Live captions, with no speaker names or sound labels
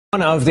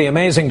One of the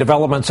amazing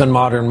developments in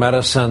modern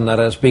medicine that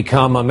has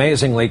become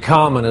amazingly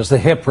common is the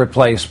hip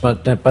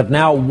replacement. But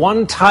now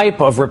one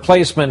type of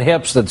replacement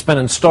hips that's been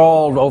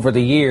installed over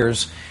the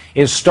years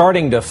is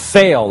starting to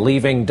fail,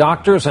 leaving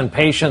doctors and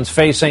patients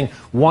facing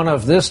one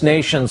of this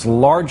nation's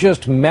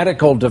largest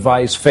medical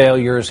device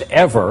failures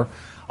ever.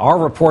 Our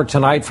report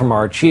tonight from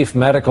our chief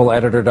medical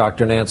editor,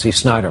 Dr. Nancy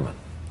Snyderman.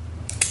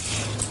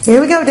 Here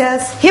we go,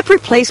 Des. Hip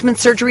replacement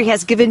surgery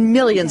has given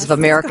millions of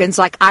Americans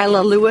like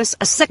Isla Lewis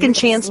a second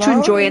chance to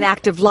enjoy an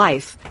active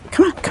life.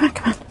 Come on, come on,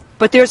 come on.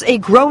 But there's a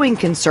growing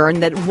concern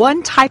that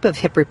one type of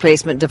hip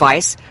replacement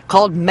device,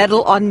 called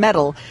metal on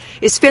metal,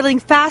 is failing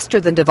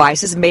faster than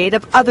devices made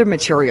of other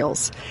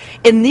materials.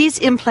 In these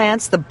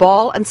implants, the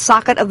ball and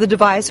socket of the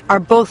device are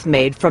both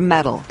made from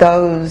metal.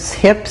 Those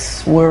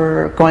hips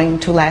were going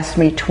to last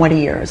me 20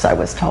 years, I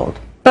was told.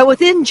 But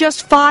within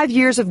just 5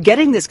 years of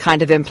getting this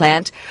kind of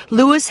implant,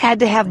 Lewis had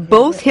to have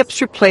both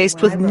hips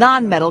replaced with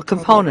non-metal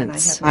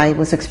components. I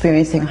was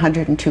experiencing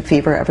 102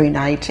 fever every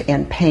night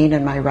and pain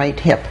in my right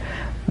hip,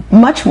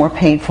 much more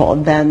painful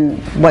than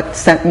what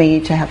sent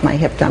me to have my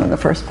hip done in the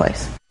first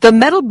place. The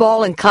metal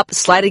ball and cup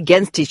slide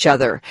against each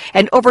other,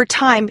 and over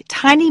time,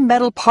 tiny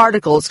metal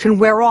particles can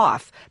wear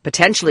off,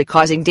 potentially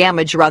causing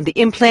damage around the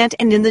implant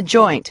and in the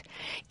joint.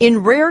 In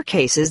rare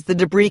cases, the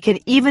debris can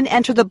even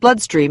enter the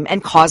bloodstream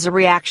and cause a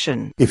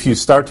reaction. If you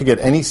start to get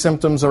any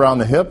symptoms around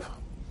the hip,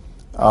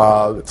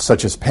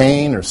 such as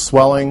pain or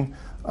swelling,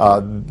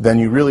 then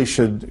you really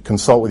should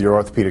consult with your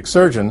orthopedic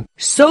surgeon.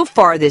 So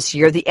far this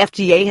year, the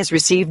FDA has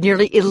received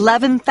nearly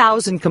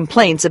 11,000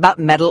 complaints about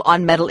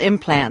metal-on-metal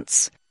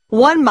implants.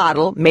 One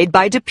model, made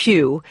by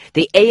Depuy,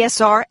 the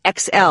ASR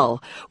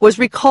XL, was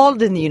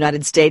recalled in the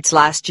United States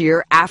last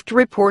year after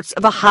reports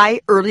of a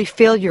high early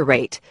failure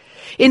rate.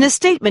 In a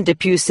statement,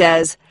 Depuy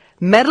says,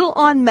 "Metal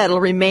on metal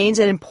remains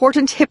an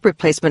important hip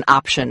replacement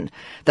option.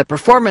 The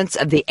performance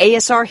of the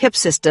ASR hip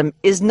system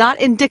is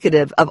not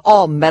indicative of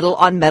all metal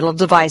on metal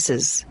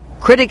devices."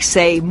 Critics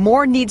say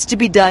more needs to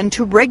be done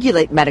to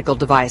regulate medical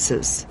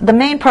devices. The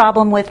main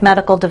problem with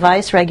medical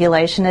device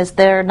regulation is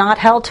they're not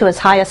held to as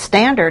high a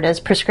standard as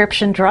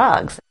prescription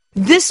drugs.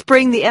 This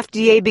spring, the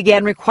FDA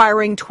began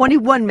requiring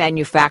 21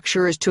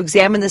 manufacturers to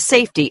examine the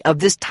safety of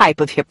this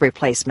type of hip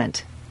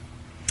replacement.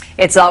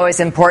 It's always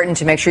important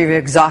to make sure you've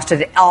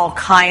exhausted all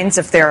kinds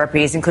of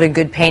therapies, including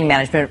good pain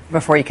management,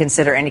 before you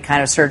consider any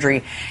kind of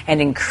surgery.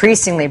 And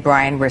increasingly,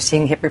 Brian, we're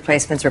seeing hip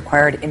replacements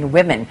required in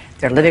women.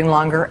 They're living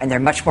longer and they're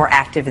much more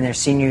active in their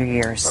senior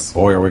years.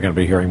 Boy, are we going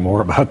to be hearing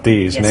more about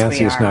these. Yes, Nancy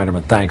we are.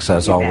 Snyderman, thanks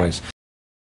as always.